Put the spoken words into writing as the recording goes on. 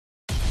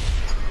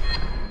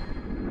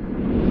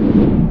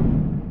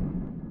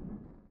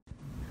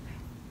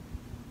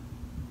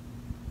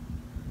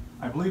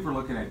believe we're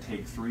looking at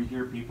take 3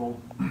 here, people.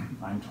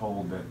 I'm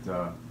told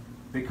that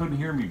they couldn't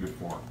hear me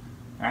before.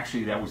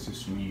 Actually, that was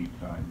just me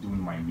doing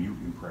my mute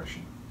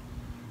impression.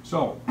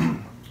 So,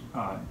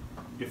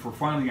 if we're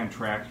finally on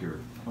track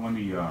here, let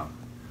me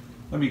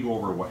go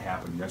over what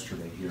happened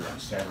yesterday here on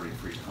Saturday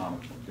Free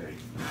Comic Book Day.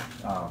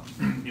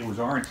 It was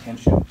our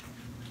intention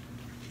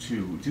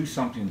to do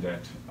something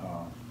that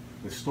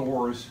the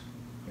stores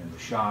and the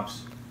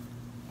shops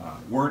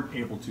weren't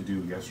able to do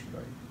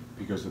yesterday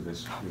because of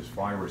this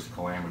virus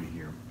calamity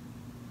here.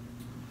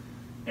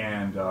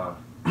 And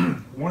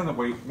one of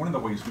the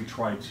ways we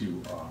tried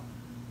to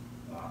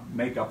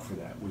make up for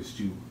that was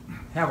to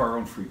have our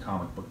own free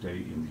comic book day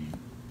in the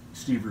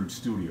Steve Rude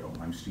studio.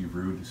 I'm Steve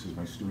Rude, this is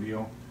my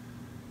studio.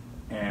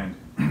 And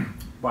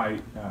by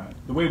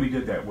the way we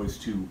did that was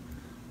to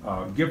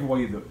give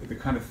away the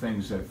kind of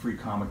things that Free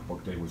Comic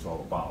Book Day was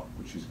all about,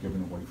 which is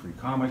giving away free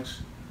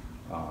comics,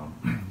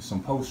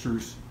 some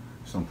posters,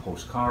 some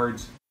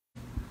postcards,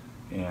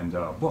 and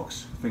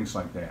books, things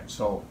like that.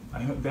 So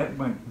that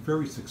went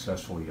very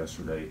successfully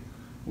yesterday.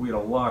 We had a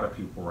lot of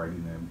people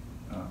writing in.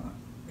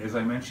 As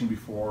I mentioned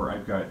before,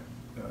 I've got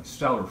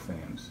stellar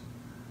fans.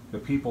 The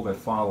people that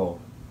follow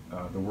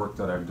the work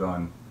that I've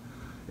done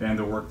and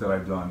the work that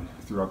I've done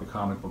throughout the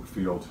comic book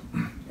field,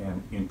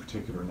 and in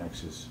particular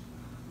Nexus,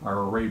 are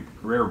a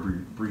rare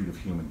breed of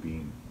human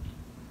being.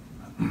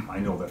 I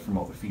know that from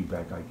all the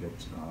feedback I get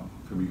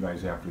from you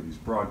guys after these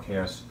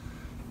broadcasts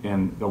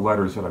and the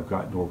letters that I've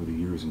gotten over the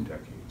years and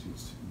decades.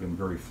 It's been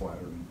very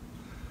flattering.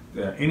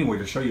 Anyway,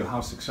 to show you how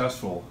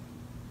successful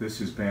this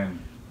has been,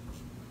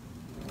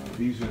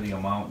 these are the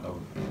amount of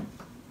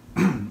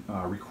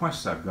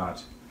requests I've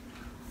got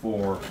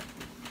for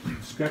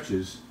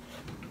sketches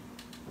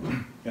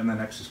in the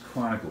Nexus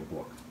Chronicle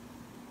book.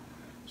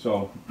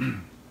 So,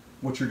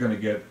 what you're going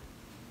to get,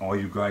 all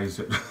you guys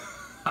that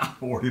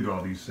ordered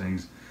all these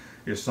things,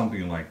 is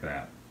something like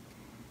that.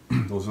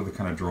 Those are the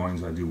kind of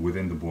drawings I do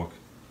within the book,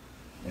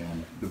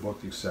 and the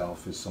book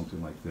itself is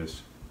something like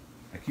this.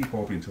 I keep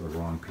opening to the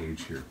wrong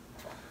page here.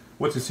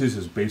 What this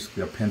is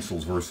basically a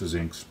pencils versus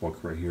inks book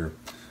right here,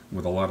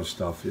 with a lot of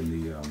stuff in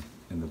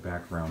the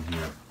background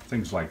here,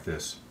 things like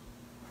this.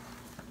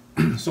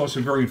 So it's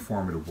a very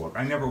informative book.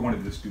 I never wanted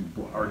to just do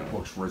art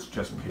books where it's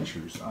just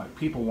pictures.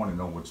 People want to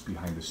know what's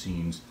behind the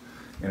scenes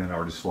in an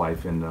artist's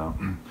life,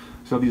 and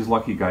so these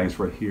lucky guys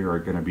right here are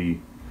going to be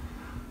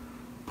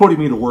putting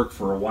me to work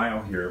for a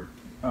while here.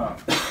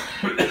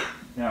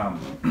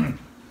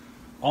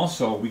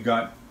 Also, we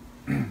got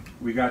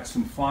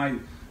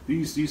some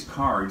these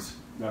cards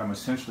that I'm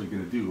essentially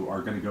going to do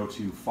are going to go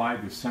to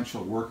 5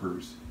 essential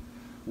workers.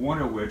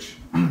 One of which,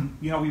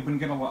 you know, we've been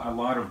getting a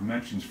lot of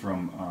mentions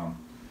from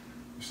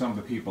some of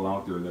the people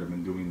out there that have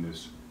been doing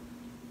this.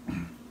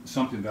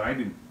 Something that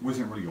I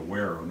wasn't really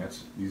aware of, and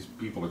that's these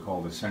people are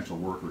called essential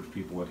workers,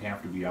 people that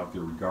have to be out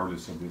there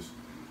regardless of this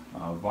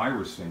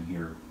virus thing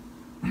here.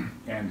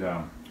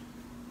 And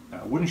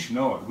wouldn't you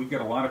know it, we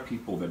get a lot of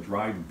people that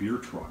drive beer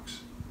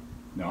trucks.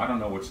 Now, I don't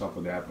know what's up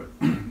with that, but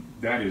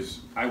that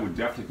is, I would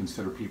definitely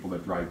consider people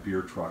that drive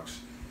beer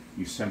trucks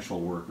essential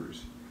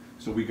workers.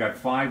 So we got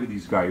 5 of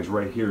these guys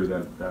right here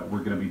that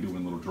we're going to be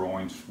doing little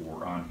drawings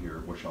for on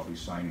here, which I'll be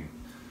signing.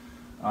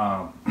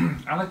 I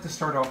like to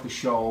start off the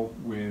show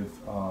with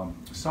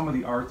some of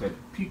the art that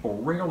people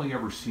rarely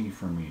ever see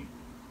from me.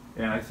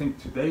 And I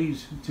think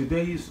today's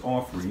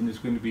offering is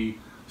going to be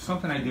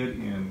something I did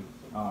in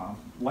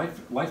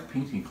life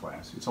painting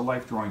class. It's a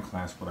life drawing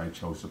class, but I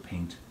chose to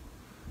paint.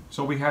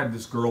 So we had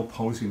this girl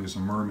posing as a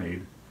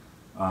mermaid.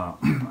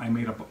 I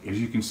made up, as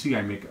you can see,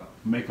 I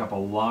make up a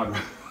lot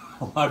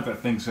of the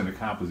things in the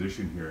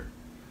composition here.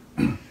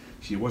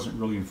 She wasn't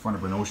really in front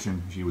of an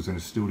ocean, she was in a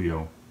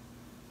studio.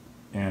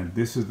 And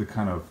this is the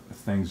kind of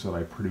things that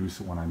I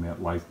produce when I'm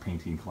at life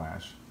painting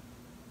class.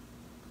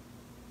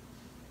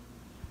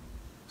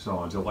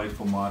 So a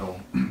delightful model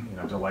and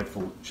a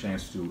delightful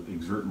chance to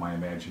exert my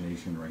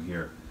imagination right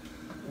here.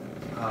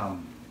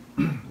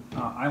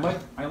 I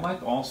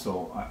like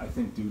also, I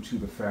think, due to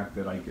the fact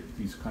that I get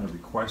these kind of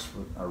requests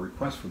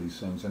for these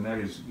things, and that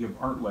is give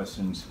art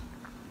lessons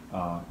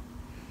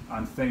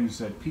on things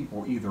that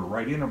people either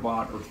write in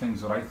about or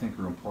things that I think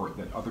are important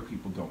that other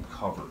people don't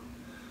cover.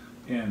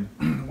 And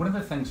one of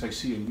the things I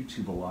see on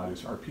YouTube a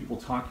lot are people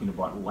talking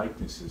about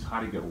likenesses, how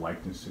to get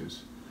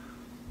likenesses.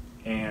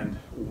 And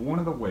one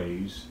of the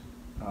ways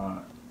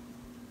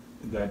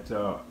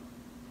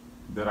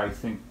that I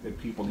think that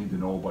people need to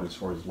know about as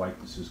far as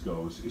likenesses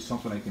goes is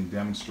something I can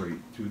demonstrate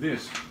through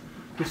this.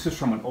 This is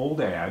from an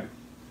old ad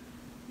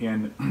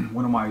in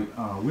one of my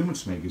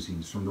women's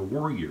magazines from the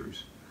war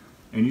years.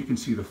 And you can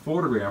see the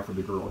photograph of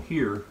the girl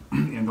here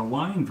and the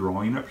line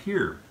drawing up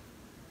here.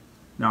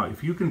 Now,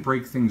 if you can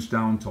break things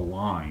down to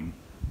line,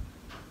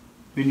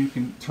 then you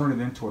can turn it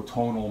into a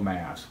tonal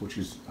mass, which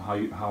is how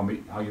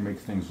you make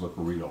things look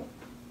real.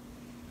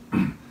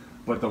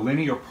 But the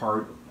linear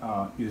part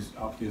is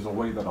a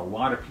way that a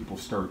lot of people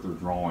start their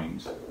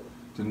drawings,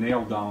 to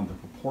nail down the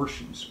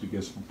proportions,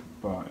 because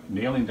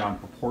nailing down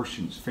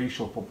proportions,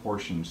 facial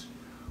proportions,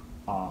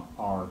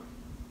 are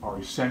are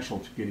essential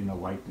to getting a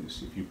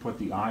likeness. If you put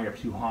the eye up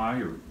too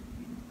high or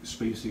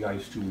space the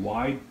eyes too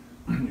wide,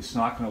 it's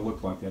not going to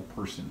look like that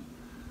person.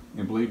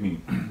 And believe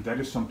me, that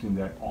is something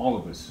that all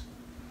of us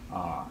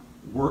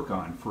work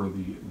on for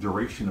the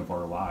duration of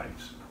our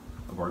lives,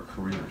 of our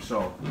career.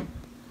 So,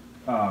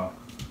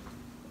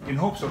 in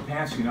hopes of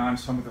passing on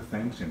some of the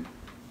things, and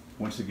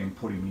once again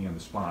putting me on the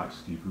spot,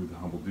 Steve Rude, the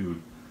humble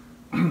dude,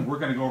 we're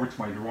going to go over to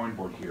my drawing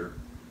board here.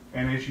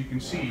 And as you can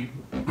see,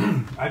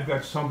 I've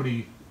got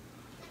somebody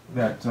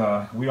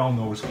that we all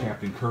know as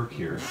Captain Kirk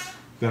here,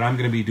 that I'm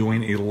going to be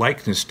doing a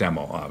likeness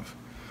demo of.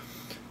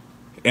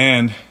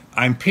 And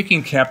I'm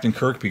picking Captain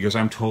Kirk because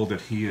I'm told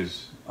that he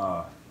is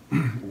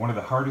one of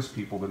the hardest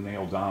people to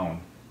nail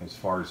down as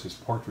far as his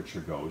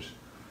portraiture goes.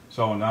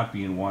 So not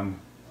being one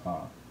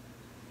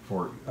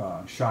for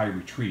shy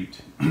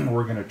retreat,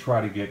 we're going to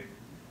try to get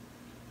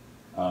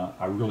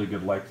a really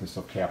good likeness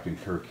of Captain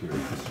Kirk here.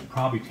 This will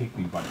probably take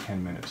me about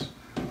 10 minutes.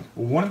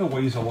 One of the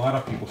ways a lot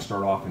of people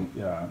start off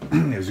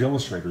as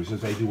illustrators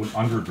is they do an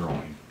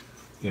underdrawing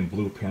in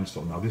blue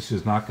pencil. Now this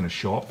is not going to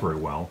show up very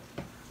well,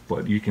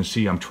 but you can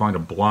see I'm trying to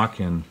block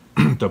in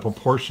the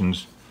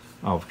proportions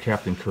of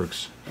Captain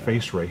Kirk's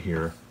face right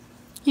here.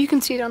 You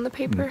can see it on the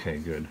paper. Okay,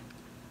 good.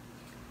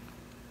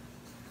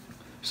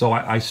 So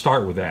I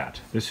start with that.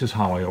 This is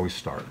how I always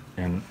start.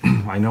 And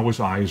I know his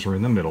eyes are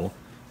in the middle,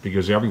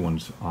 because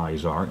everyone's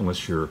eyes are,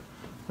 unless you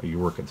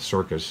work at the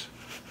circus.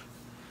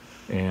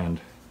 And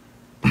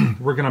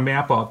we're going to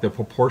map out the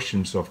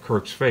proportions of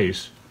Kirk's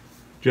face,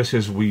 just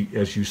as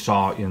you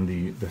saw in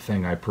the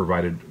thing I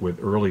provided with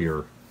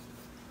earlier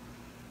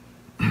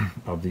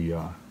of the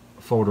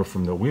photo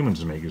from the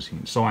women's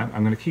magazine. So I'm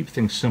going to keep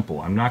things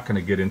simple. I'm not going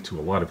to get into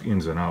a lot of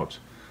ins and outs.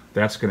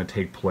 That's going to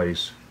take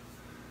place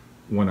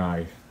when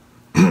I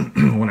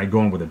when I go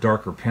in with a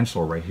darker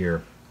pencil right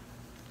here.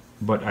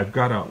 But I've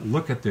got to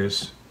look at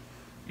this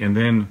and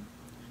then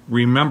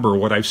remember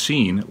what I've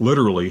seen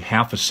literally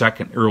half a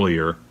second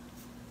earlier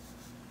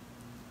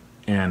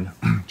and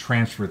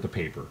transfer it to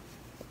paper.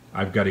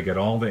 I've got to get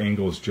all the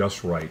angles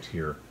just right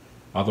here.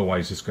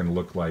 Otherwise it's going to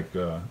look like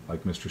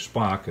Mr.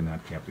 Spock and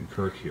not Captain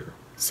Kirk here.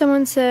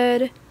 Someone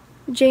said,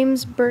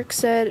 James Burke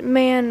said,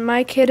 "Man,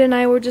 my kid and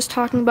I were just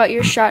talking about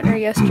your Shatner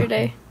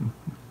yesterday."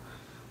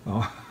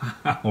 Oh,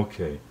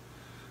 okay.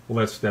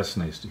 Well, that's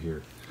nice to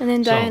hear. And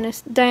then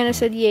Diana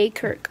said, "Yay,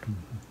 Kirk."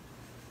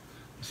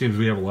 It seems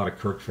we have a lot of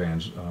Kirk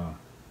fans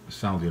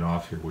sounding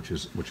off here, which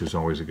is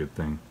always a good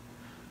thing.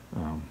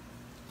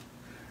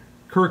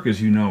 Kirk,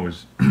 as you know,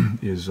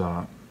 is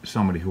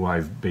somebody who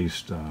I've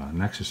based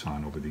Nexus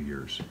on over the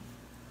years.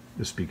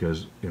 Just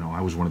because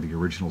I was one of the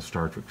original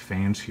Star Trek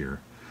fans here.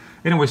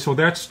 Anyway, so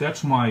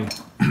that's my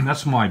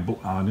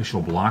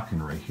initial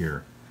blocking right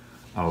here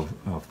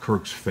of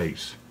Kirk's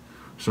face.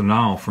 So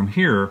now from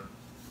here,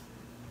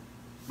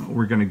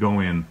 we're going to go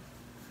in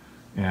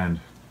and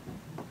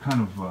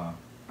kind of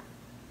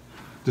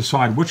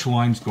decide which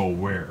lines go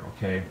where,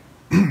 okay,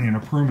 in a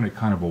permanent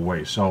kind of a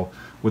way. So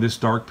with this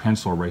dark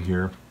pencil right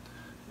here,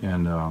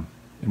 and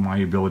in my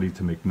ability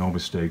to make no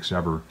mistakes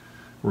ever,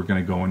 we're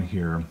going to go in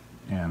here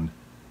and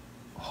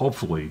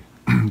hopefully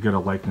get a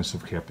likeness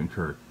of Captain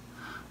Kirk.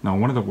 Now,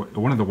 one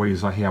of the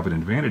ways I have an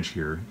advantage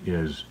here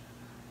is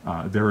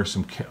there are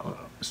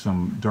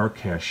some dark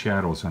cast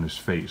shadows on his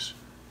face.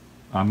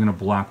 I'm going to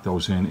block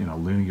those in a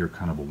linear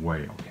kind of a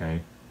way,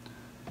 okay?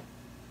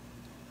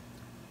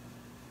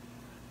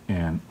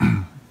 And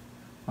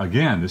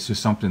again, this is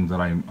something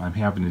that I'm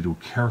having to do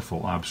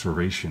careful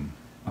observation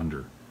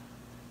under.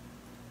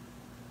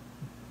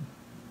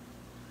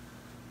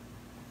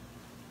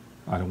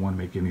 I don't want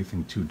to make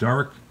anything too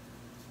dark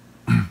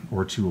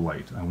or too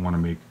light. I want to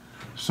make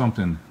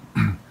something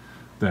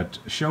that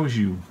shows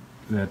you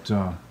that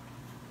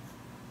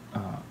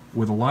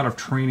with a lot of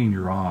training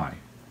your eye,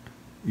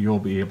 you'll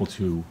be able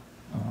to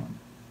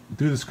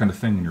do this kind of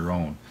thing on your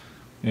own.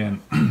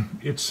 And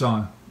it's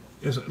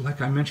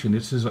like I mentioned,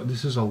 this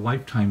is a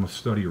lifetime of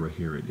study right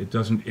here. It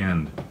doesn't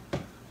end.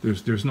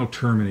 There's no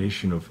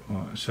termination of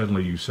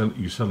suddenly you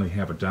suddenly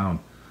have it down.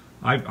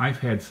 I've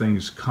had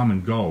things come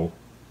and go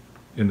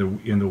in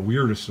the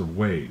weirdest of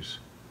ways.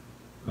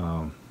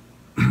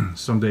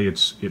 Someday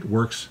it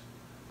works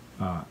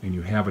and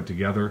you have it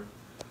together,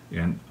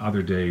 and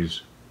other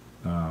days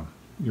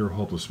you're a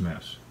hopeless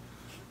mess.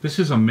 This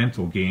is a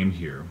mental game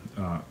here.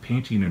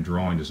 Painting and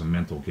drawing is a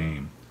mental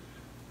game.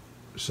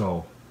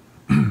 So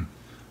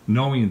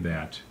knowing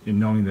that, and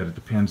knowing that it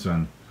depends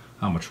on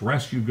how much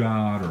rest you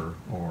got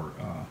or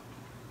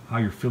how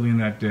you're feeling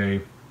that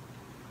day,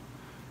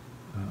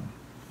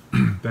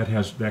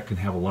 that can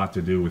have a lot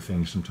to do with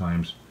things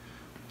sometimes.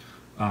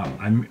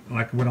 I'm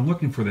like when I'm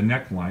looking for the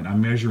neckline,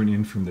 I'm measuring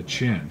in from the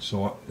chin,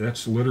 so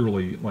that's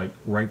literally like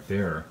right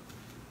there,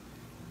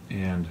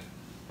 and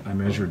I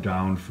measure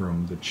down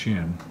from the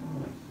chin,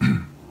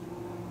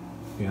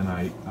 and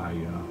I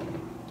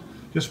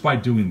just by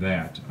doing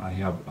that, I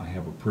have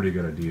a pretty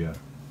good idea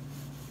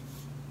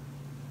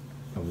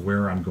of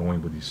where I'm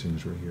going with these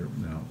things right here.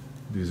 Now,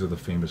 these are the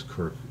famous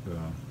Kirk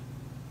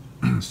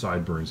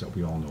sideburns that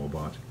we all know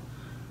about.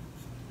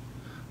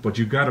 But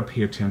you've got to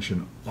pay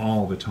attention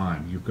all the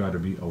time. You've got to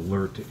be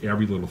alert to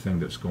every little thing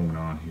that's going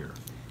on here.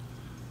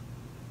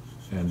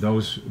 And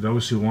those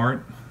who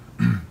aren't,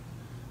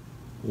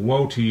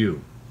 woe to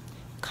you.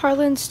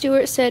 Carlin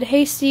Stewart said,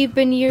 "Hey Steve,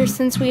 been years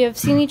since we have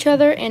seen each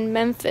other in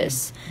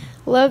Memphis.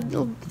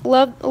 Loving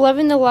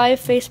the live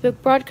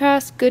Facebook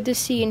broadcast. Good to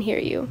see and hear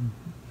you."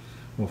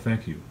 Well,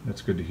 thank you.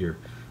 That's good to hear.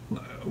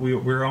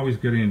 We're always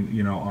getting,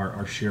 you know,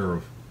 our share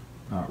of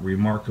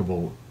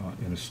remarkable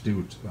and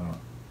astute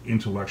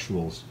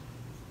intellectuals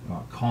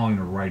calling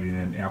or writing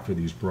in after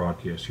these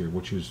broadcasts here,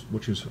 which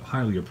is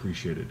highly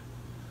appreciated.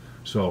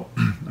 So,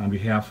 on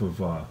behalf of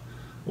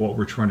what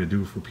we're trying to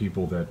do for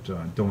people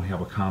that don't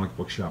have a comic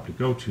book shop to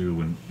go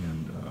to and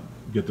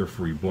get their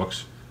free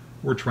books,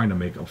 we're trying to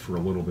make up for a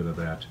little bit of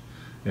that.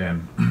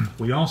 And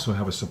we also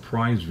have a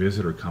surprise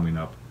visitor coming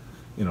up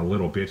in a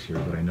little bit here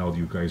that I know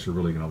you guys are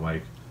really going to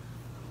like.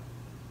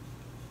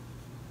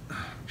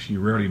 She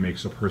rarely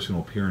makes a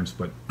personal appearance,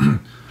 but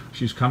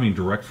she's coming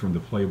direct from the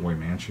Playboy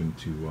Mansion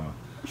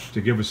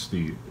to give us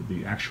the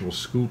actual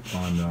scoop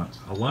on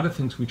a lot of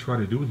things we try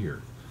to do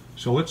here.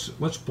 So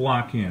let's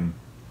block in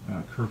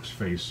Kirk's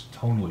face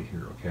tonally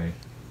here, okay?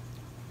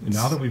 And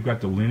now that we've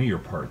got the linear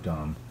part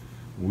done,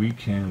 we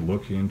can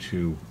look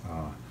into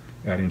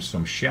adding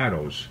some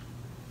shadows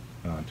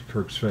to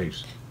Kirk's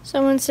face.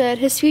 Someone said,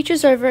 "His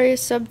features are very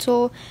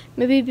subtle,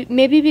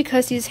 maybe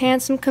because he's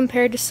handsome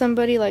compared to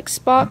somebody like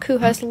Spock who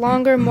has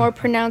longer, more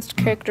pronounced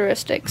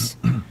characteristics."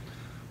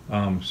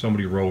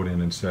 Somebody wrote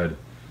in and said,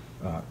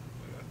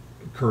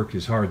 Kirk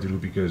is hard to do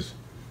because,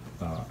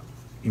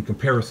 in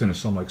comparison to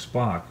someone like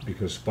Spock,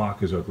 because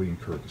Spock is ugly and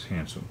Kirk is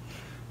handsome,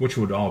 which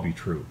would all be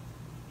true.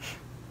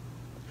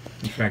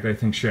 In fact, I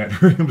think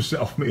Shatner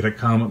himself made a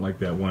comment like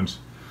that once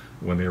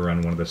when they were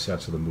on one of the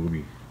sets of the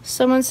movie.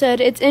 Someone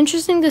said, "It's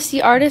interesting to see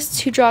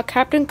artists who draw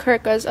Captain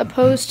Kirk as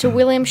opposed to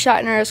William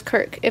Shatner as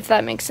Kirk, if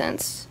that makes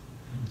sense."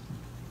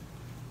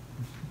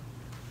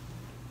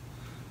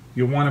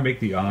 You'll want to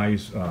make the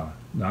eyes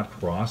not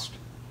crossed.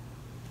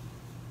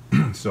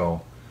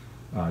 So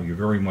you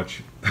very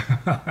much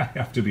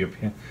have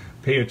to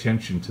pay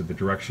attention to the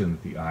direction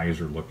that the eyes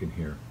are looking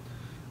here.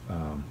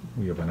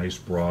 We have a nice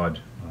broad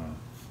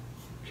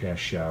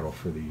cast shadow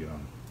for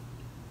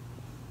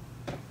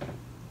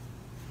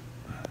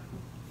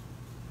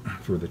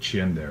the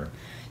chin there.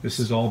 This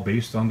is all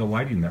based on the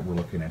lighting that we're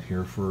looking at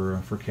here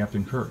for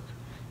Captain Kirk.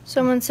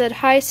 Someone said,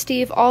 "Hi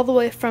Steve, all the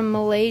way from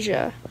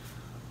Malaysia."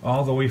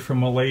 All the way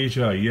from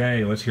Malaysia.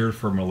 Yay, let's hear it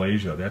from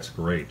Malaysia. That's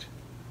great.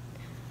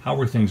 How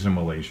are things in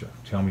Malaysia?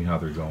 Tell me how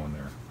they're going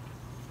there.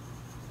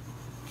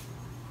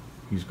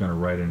 He's going to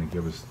write in and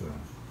give us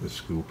the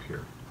scoop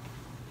here.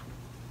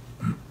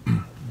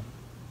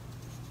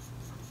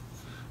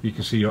 You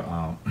can see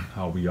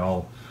how we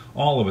all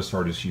of us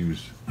artists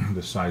use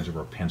the sides of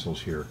our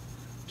pencils here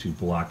to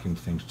block in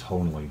things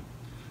tonally.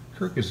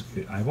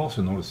 I've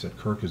also noticed that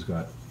Kirk has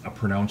got a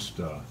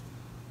pronounced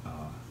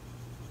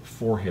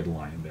forehead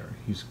line there.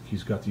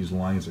 He's got these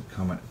lines that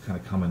kind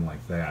of come in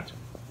like that.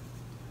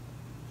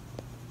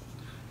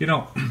 You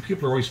know,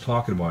 people are always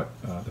talking about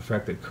the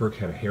fact that Kirk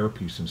had a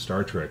hairpiece in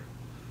Star Trek.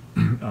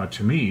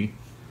 To me,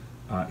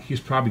 he's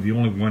probably the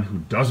only one who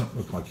doesn't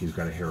look like he's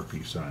got a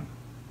hairpiece on.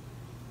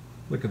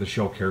 Look at the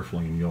show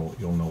carefully and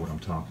you'll know what I'm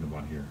talking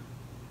about here.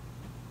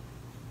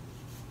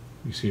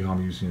 You see how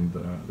I'm using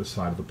the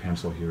side of the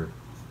pencil here.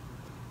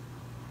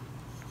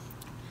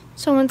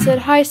 Someone said,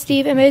 "Hi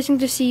Steve, amazing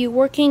to see you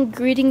working.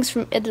 Greetings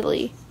from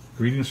Italy."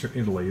 Greetings from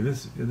Italy.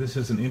 This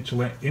is an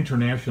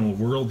international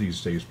world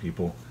these days,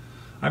 people.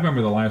 I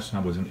remember the last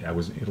time I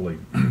was in Italy.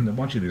 A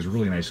bunch of these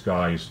really nice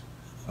guys.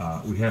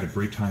 We had a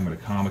great time at a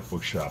comic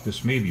book shop.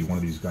 This may be one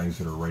of these guys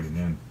that are writing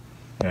in.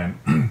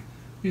 And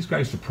these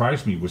guys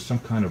surprised me with some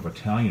kind of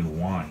Italian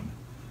wine.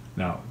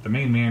 Now, the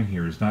main man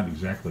here is not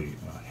exactly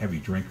a heavy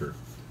drinker.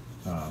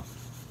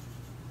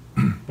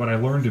 But I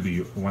learned to be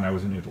when I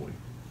was in Italy.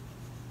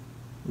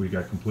 We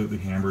got completely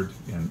hammered,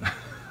 and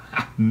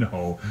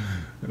no,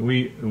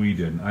 we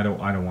didn't. I don't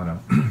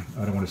want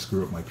to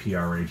screw up my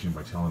PR agent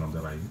by telling them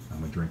that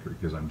I'm a drinker,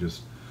 because I'm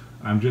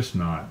just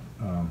not.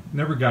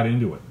 Never got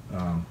into it.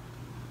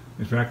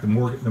 In fact, the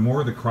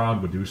more the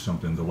crowd would do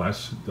something, the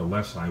less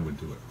I would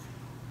do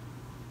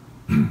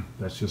it.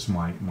 That's just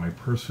my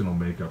personal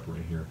makeup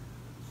right here.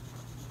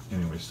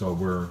 Anyway, so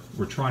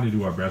we're trying to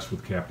do our best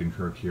with Captain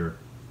Kirk here,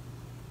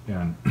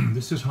 and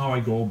this is how I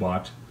go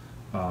about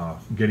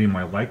getting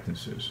my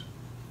likenesses.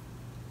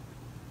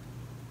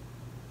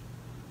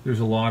 There's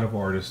a lot of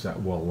artists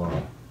that will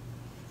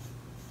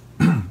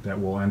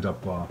end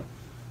up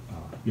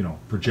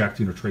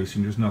projecting or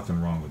tracing. There's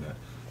nothing wrong with that.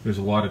 There's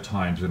a lot of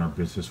times in our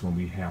business when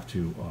we have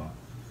to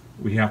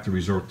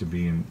resort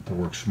to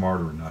work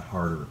smarter and not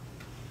harder.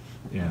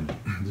 And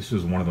this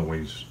is one of the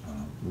ways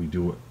we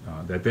do it,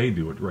 that they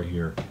do it right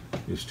here,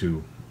 is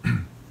to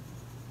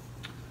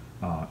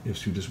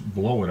just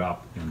blow it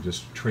up and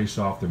just trace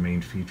off the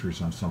main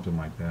features on something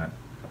like that.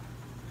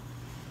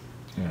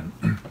 And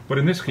but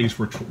in this case,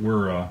 we're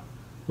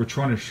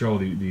trying to show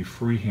the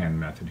freehand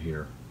method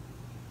here.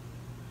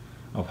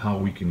 of how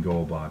we can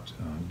go about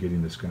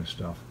getting this kind of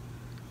stuff.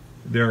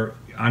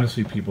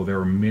 Honestly, people, there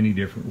are many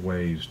different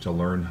ways to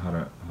learn how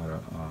to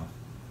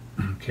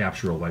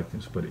capture a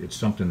likeness, but it's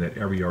something that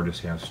every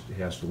artist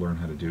has to learn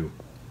how to do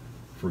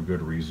for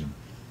good reason.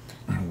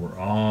 We're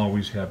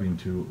always having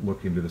to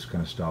look into this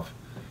kind of stuff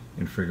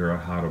and figure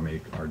out how to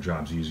make our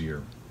jobs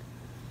easier.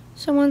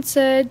 Someone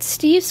said,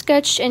 Steve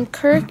sketched in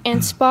Kirk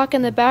and Spock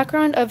in the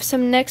background of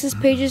some Nexus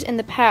pages in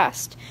the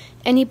past.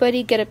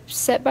 Anybody get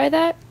upset by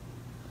that?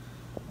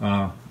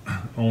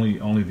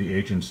 Only the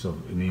agents of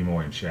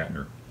Nimoy and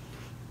Shatner.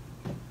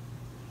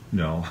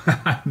 No.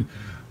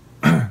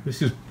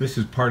 This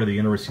is part of the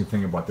interesting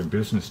thing about their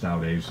business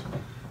nowadays.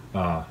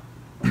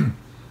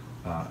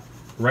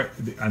 Right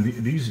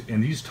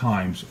in these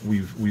times,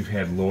 we've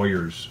had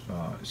lawyers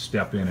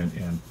step in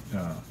and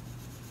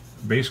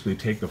basically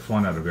take the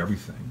fun out of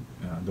everything,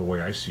 the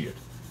way I see it.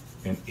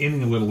 And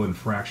any little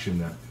infraction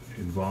that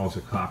involves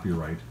a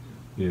copyright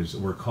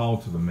we're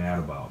called to the mat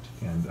about.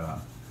 And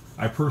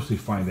I personally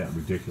find that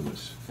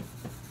ridiculous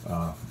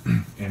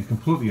and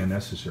completely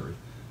unnecessary.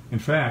 In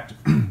fact,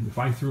 if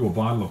I threw a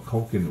bottle of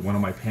Coke in one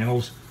of my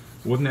panels,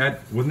 wouldn't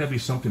that be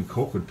something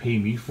Coke would pay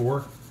me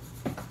for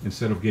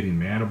instead of getting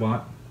mad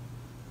about?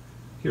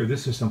 Here,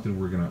 this is something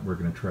we're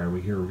gonna try over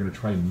here. We're gonna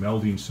try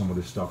melding some of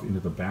this stuff into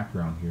the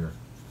background here,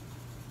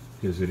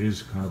 because it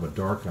is kind of a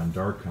dark on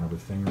dark kind of a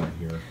thing right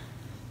here.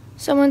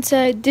 Someone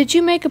said, did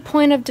you make a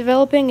point of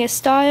developing a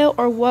style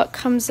or what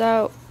comes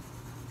out?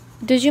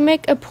 Did you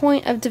make a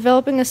point of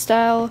developing a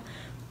style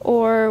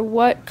or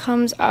what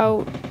comes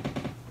out?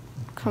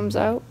 Comes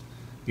out?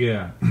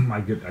 Yeah,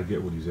 I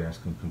get what he's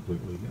asking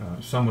completely.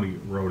 Somebody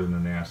wrote in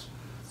and asked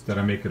that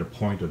I make it a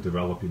point of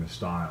developing a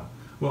style.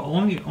 Well,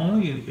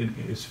 only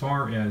as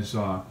far as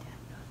I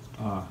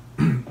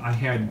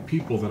had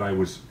people that I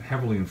was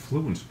heavily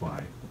influenced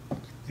by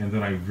and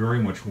that I very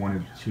much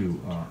wanted to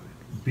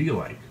be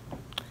like.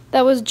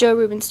 That was Joe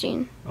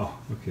Rubenstein. Oh,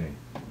 okay.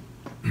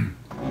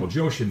 Well,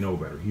 Joe should know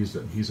better. He's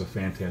a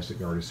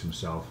fantastic artist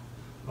himself,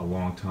 a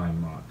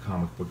longtime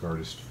comic book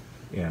artist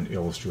and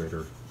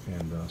illustrator,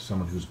 and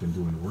someone who's been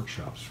doing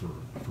workshops for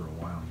a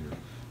while here.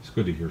 It's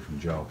good to hear from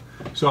Joe.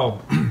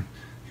 So,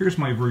 here's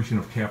my version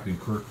of Captain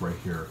Kirk right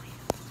here.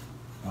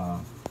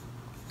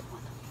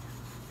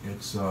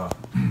 It's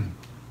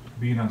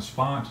being on the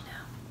spot.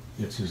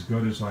 It's as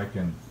good as I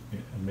can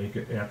make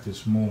it at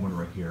this moment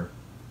right here.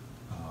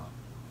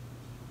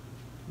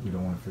 We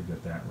don't want to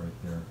forget that right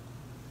there.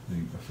 The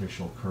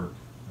official Kirk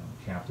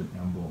Captain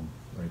emblem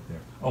right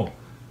there. Oh,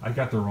 I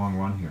got the wrong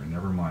one here.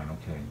 Never mind.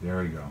 Okay,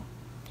 there you go.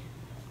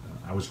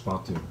 I was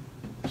about to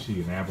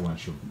see an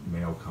avalanche of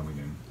mail coming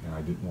in, and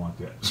I didn't want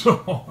that.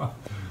 So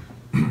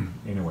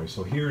anyway,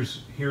 so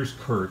here's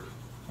Kirk,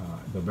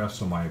 the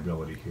best of my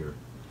ability here.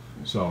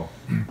 So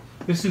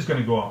this is going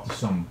to go out to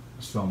some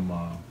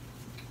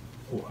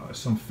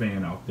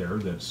fan out there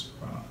that's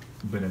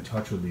been in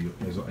touch with me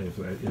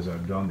as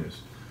I've done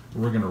this.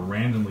 We're going to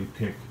randomly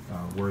pick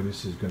where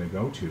this is going to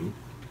go to,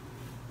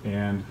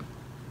 and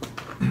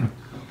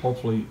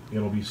hopefully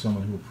it'll be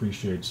someone who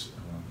appreciates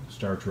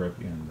Star Trek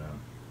and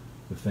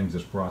the things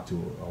it's brought to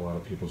a lot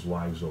of people's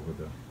lives over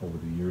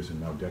the years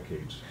and now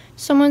decades.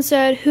 Someone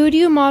said, who do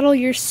you model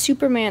your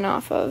Superman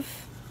off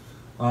of?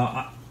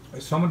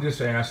 Someone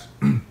just asked,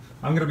 I'm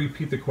going to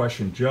repeat the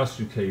question just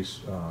in case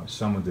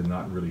someone did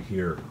not really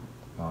hear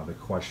the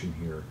question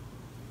here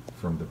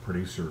from the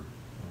producer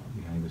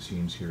behind the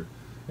scenes here.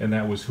 And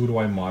that was, who do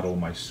I model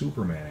my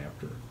Superman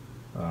after?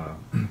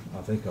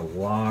 I think a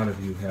lot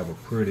of you have a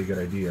pretty good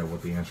idea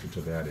what the answer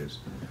to that is.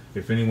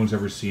 If anyone's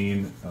ever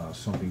seen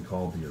something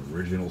called the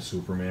original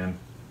Superman,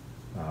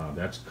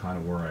 that's kind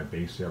of where I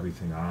base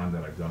everything on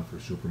that I've done for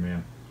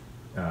Superman.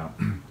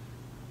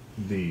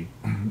 The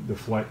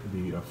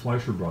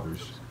Fleischer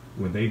brothers,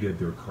 when they did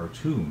their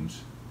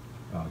cartoons,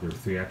 their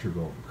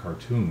theatrical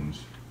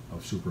cartoons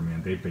of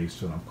Superman, they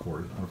based it on,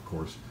 of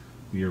course,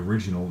 the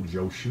original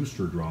Joe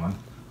Shuster drawn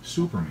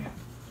Superman,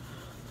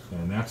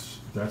 and that's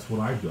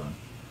what I've done.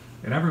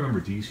 And I remember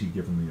DC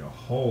giving me a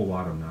whole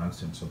lot of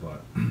nonsense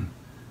about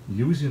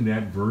using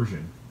that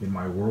version in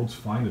my World's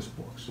Finest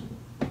books.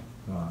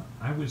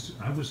 I was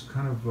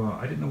kind of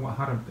I didn't know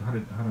how to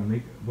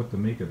make what to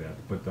make of that,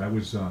 but I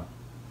was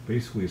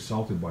basically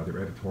assaulted by their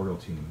editorial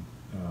team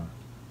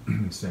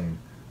saying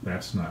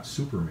that's not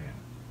Superman,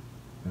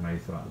 and I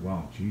thought,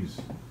 wow, geez,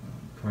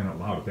 crying out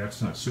loud, if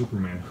that's not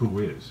Superman, who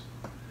is?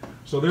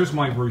 So there's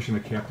my version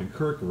of Captain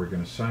Kirk. We're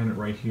going to sign it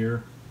right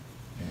here.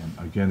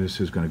 And again, this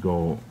is going to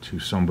go to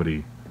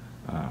somebody.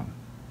 I'm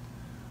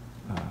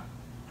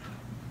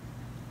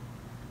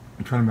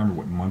trying to remember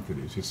what month it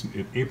is.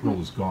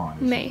 April is gone.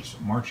 May.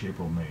 March,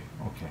 April, May.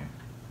 Okay.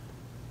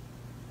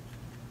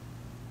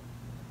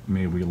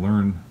 May we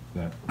learn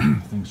that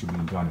things are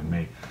being done in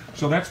May.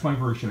 So that's my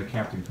version of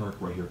Captain Kirk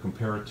right here.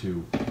 Compare it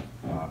to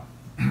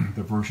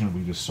the version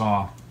we just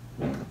saw.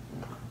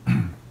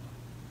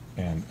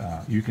 And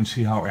you can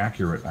see how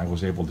accurate I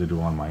was able to do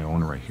on my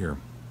own right here.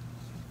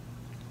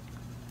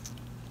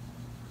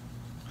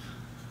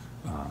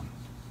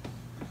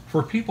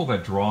 for people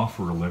that draw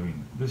for a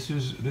living, this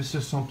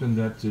is something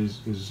that this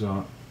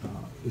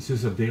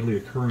is a daily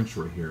occurrence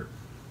right here.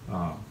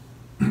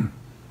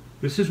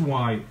 This is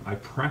why I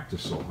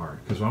practice so hard,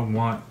 because I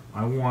want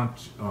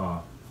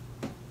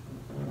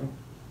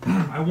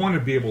to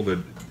be able to,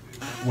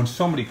 when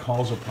somebody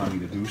calls upon me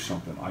to do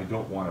something, I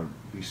don't want to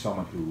be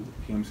someone who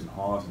hems and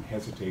haws and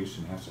hesitates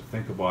and has to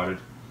think about it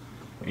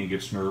and he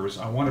gets nervous.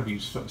 I want to be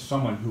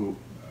someone who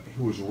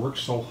has worked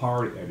so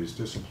hard at his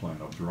discipline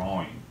of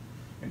drawing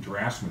and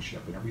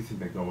draftsmanship and everything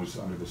that goes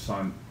under the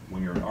sun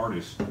when you're an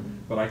artist,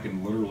 that I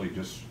can literally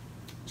just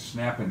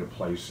snap into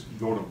place,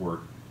 go to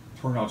work,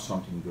 turn out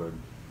something good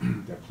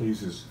that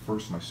pleases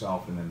first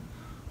myself and then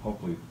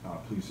hopefully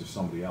pleases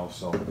somebody else.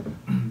 So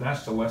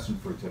that's the lesson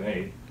for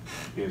today,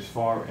 as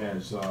far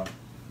as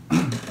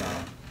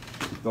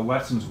the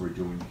lessons we're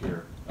doing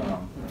here.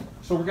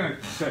 So we're going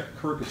to set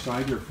Kirk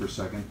aside here for a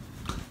second,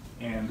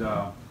 and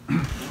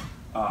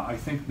I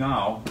think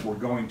now we're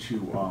going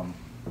to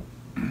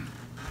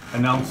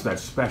announce that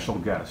special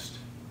guest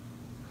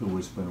who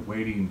has been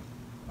waiting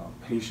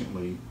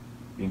patiently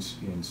in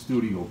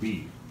Studio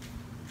B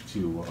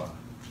to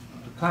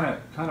kind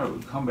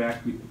of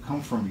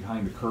come from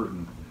behind the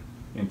curtain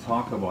and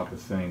talk about the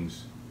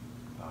things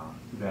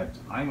that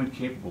I'm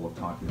incapable of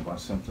talking about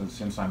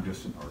since I'm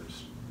just an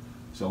artist.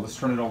 So let's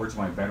turn it over to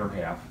my better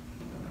half,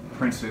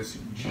 Princess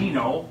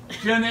Gino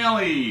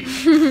Janelli.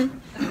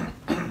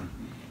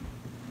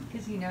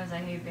 Because he knows I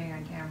hate being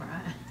on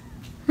camera.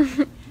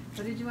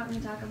 What did you want me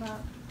to talk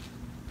about?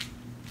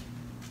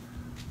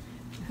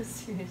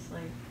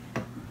 Seriously.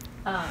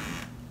 Oh.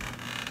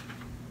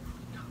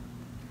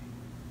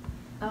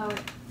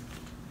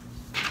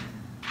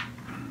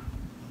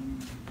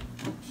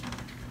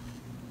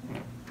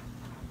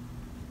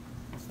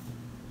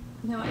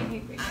 No, I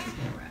hate being on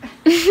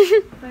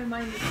camera. My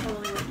mind is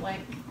totally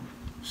blank.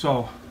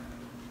 So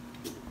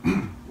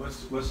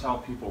let's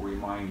help people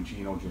remind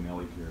Gino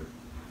Janelli here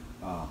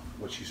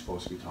what she's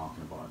supposed to be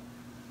talking about.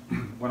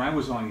 When I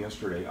was on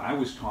yesterday, I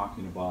was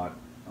talking about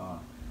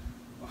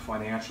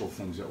financial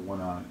things that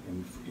went on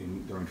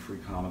during Free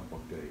Comic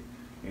Book Day,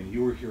 and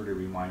you were here to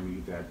remind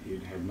me that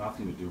it had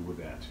nothing to do with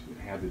that. It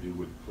had to do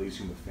with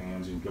pleasing the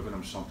fans and giving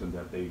them something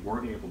that they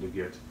weren't able to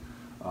get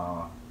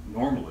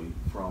normally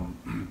from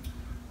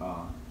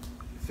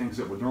things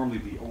that would normally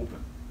be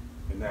open,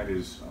 and that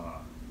is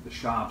the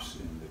shops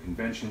and the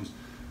conventions.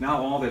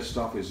 Now all that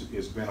stuff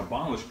has been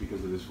abolished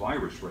because of this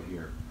virus right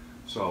here.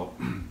 So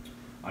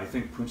I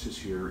think Princess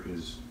here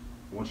is,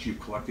 once you've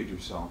collected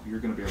yourself, you're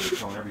going to be able to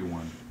tell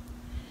everyone,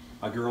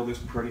 a girl this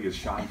pretty is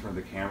shy in front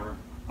of the camera.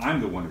 I'm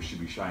the one who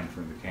should be shy in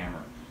front of the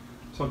camera.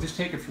 So just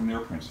take it from there,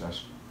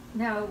 Princess.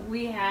 No,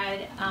 we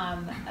had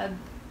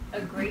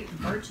a great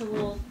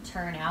virtual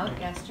turnout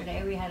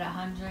yesterday. We had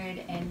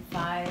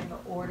 105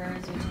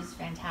 orders, which is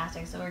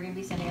fantastic. So we're going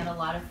to be sending out a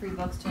lot of free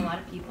books to a lot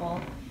of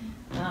people.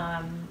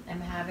 I'm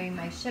having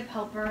my ship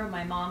helper,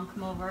 my mom,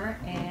 come over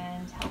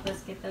and help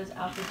us get those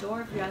out the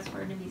door. If you ask for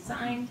them to be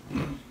signed,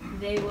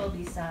 they will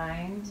be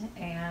signed.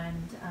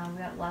 And we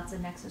got lots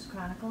of Nexus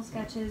Chronicle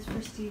sketches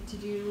for Steve to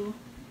do,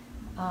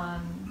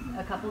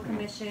 a couple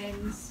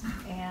commissions,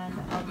 and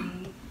I'll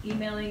be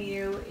emailing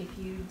you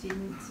if you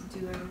didn't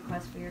do a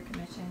request for your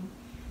commission.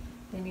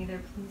 Then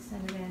either please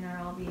send it in or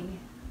I'll be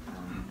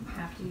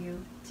after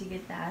you to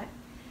get that.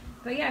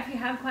 But yeah, if you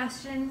have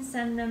questions,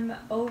 send them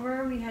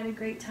over. We had a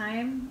great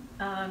time.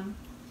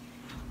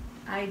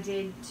 I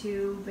did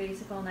 2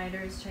 basic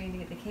all-nighters trying to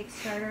get the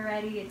Kickstarter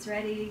ready. It's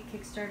ready.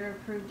 Kickstarter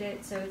approved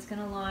it, so it's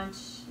going to launch.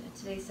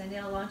 Today's Sunday.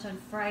 It'll launch on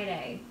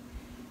Friday.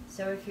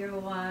 So if you're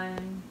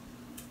one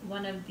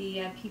of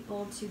the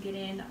people to get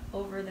in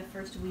over the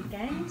first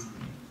weekend,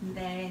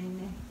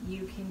 then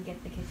you can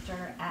get the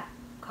Kickstarter at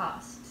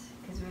cost,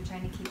 because we're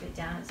trying to keep it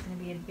down. It's going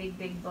to be a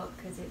big book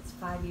because it's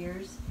 5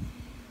 years.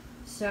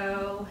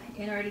 So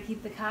in order to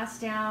keep the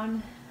cost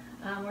down,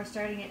 we're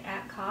starting it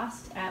at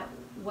cost at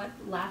what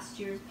last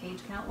year's page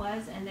count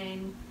was, and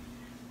then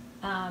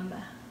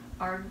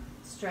our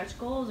stretch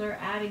goals are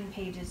adding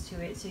pages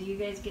to it, so you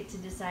guys get to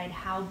decide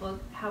how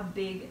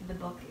big the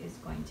book is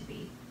going to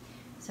be.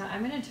 So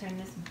I'm going to turn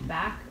this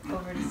back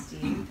over to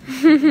Steve.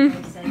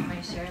 I said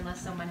my share unless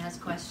someone has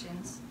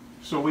questions.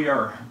 So we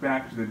are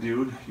back to the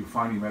dude. You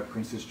finally met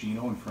Princess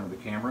Gino in front of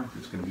the camera.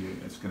 It's going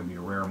to be a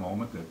rare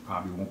moment that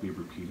probably won't be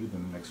repeated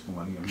in the next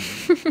millennium.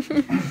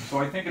 So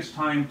I think it's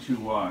time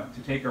to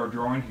take our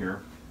drawing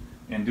here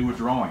and do a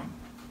drawing.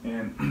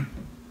 And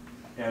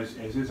as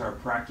is our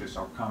practice,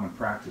 our common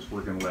practice,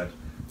 we're going to let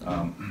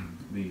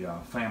the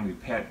family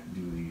pet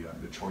do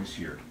the choice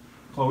here.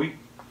 Chloe,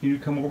 can you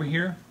come over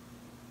here?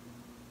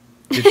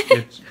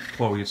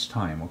 Chloe, it's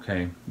time,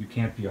 okay? You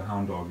can't be a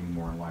hound dog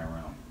anymore and lie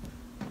around.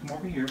 Come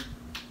over here.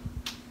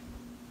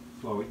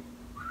 Chloe.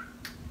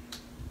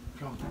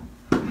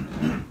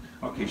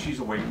 Okay, she's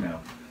awake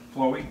now.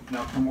 Chloe,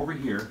 now come over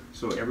here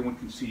so everyone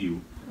can see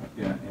you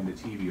and the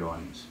TV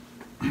audience.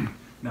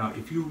 Now,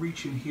 if you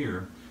reach in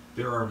here,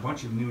 there are a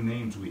bunch of new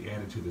names we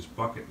added to this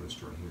bucket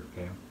list right here,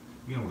 okay?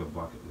 You know what a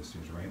bucket list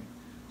is, right?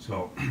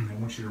 So I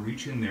want you to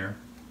reach in there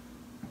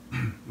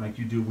like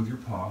you do with your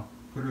paw.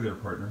 Put her there,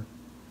 partner.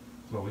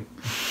 Chloe.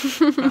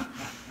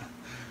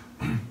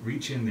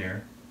 Reach in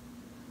there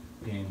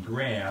and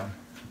grab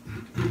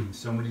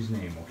somebody's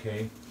name,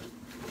 okay?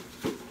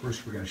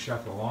 First we're going to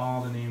shuffle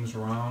all the names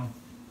around,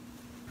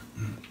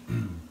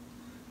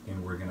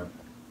 and we're going to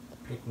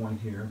pick one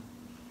here.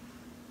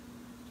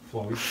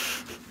 Chloe.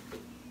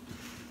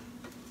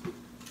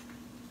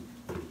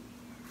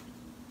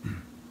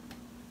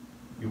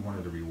 You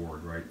wanted a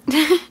reward, right?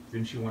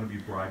 Didn't you want to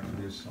be bribed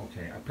for this?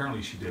 Okay,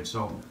 apparently she did.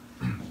 So,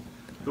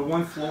 the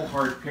one Flo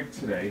Hart picked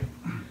today,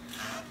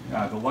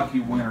 the lucky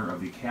winner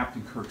of the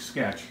Captain Kirk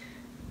sketch,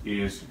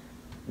 is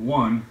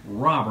one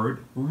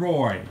Robert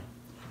Roy.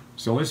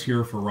 So let's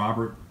hear for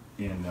Robert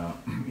in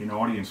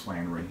audience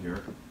land right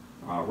here.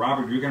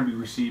 Robert, you're going to be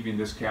receiving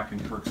this Captain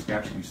Kirk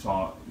sketch you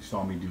saw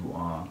me do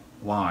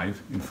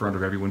live in front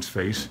of everyone's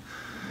face,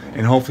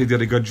 and hopefully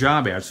did a good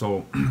job at.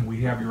 So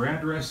we have your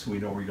address, we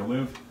know where you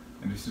live,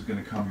 and this is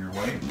going to come your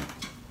way.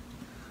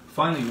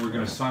 Finally, we're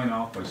going to sign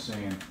off by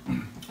saying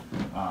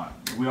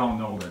we all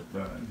know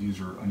that these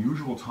are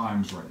unusual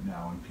times right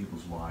now in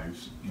people's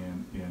lives,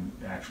 and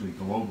actually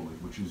globally,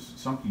 which is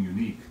something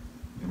unique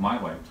in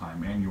my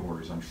lifetime and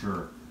yours, I'm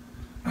sure.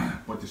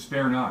 But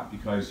despair not,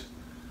 because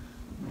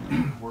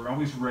we're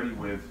always ready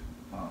with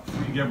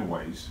free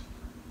giveaways,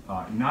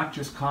 not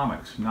just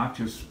comics, not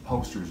just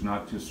posters,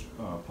 not just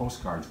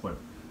postcards, but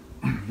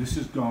this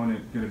is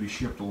going to be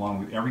shipped along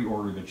with every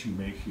order that you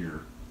make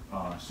here,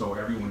 so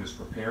everyone is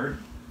prepared.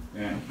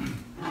 And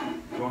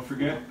don't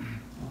forget,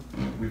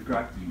 we've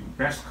got the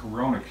best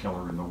Corona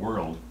killer in the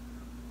world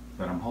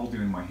that I'm holding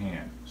in my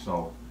hand.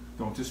 So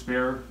don't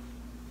despair.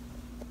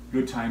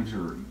 Good times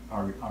are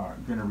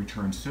going to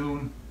return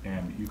soon,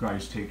 and you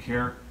guys take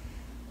care.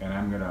 And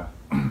I'm going to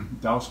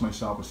douse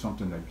myself with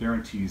something that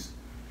guarantees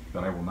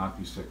that I will not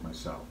be sick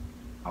myself.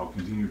 I'll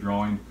continue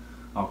drawing.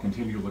 I'll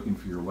continue looking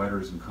for your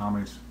letters and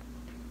comments.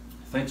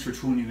 Thanks for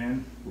tuning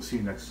in. We'll see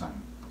you next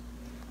time.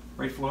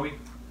 Right, Chloe?